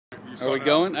Are we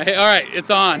going? Hey, all right, it's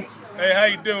on. Hey, how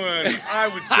you doing? I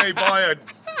would say buy a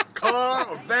car,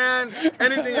 a van,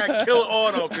 anything at Killer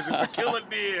Auto because it's a killer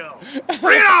deal.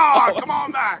 Bring it on! Come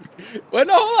on back. Well,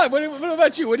 no, hold on. What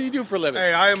about you? What do you do for a living?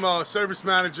 Hey, I am a service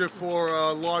manager for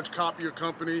a large copier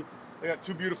company. I got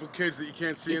two beautiful kids that you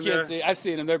can't see in there. You can't see. I've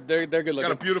seen them. They're good looking.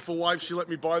 Got a beautiful wife. She let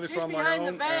me buy this on my own,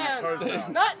 and it's hers now.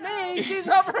 Not me. She's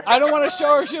over. I don't want to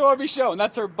show her. She don't want to be shown.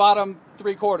 That's her bottom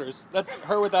 3/4. That's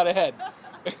her without a head.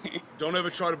 Don't ever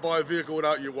try to buy a vehicle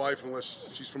without your wife unless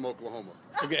she's from Oklahoma.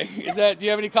 Okay. Do you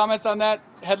have any comments on that?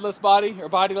 Headless body or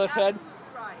bodiless head?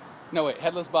 Right. No, wait.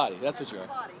 Headless body. That's what you are.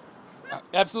 Body.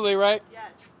 Absolutely right?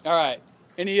 Yes. All right.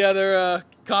 Any other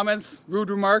comments? Rude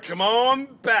remarks? Come on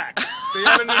back. Stay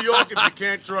out of New York if you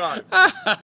can't drive.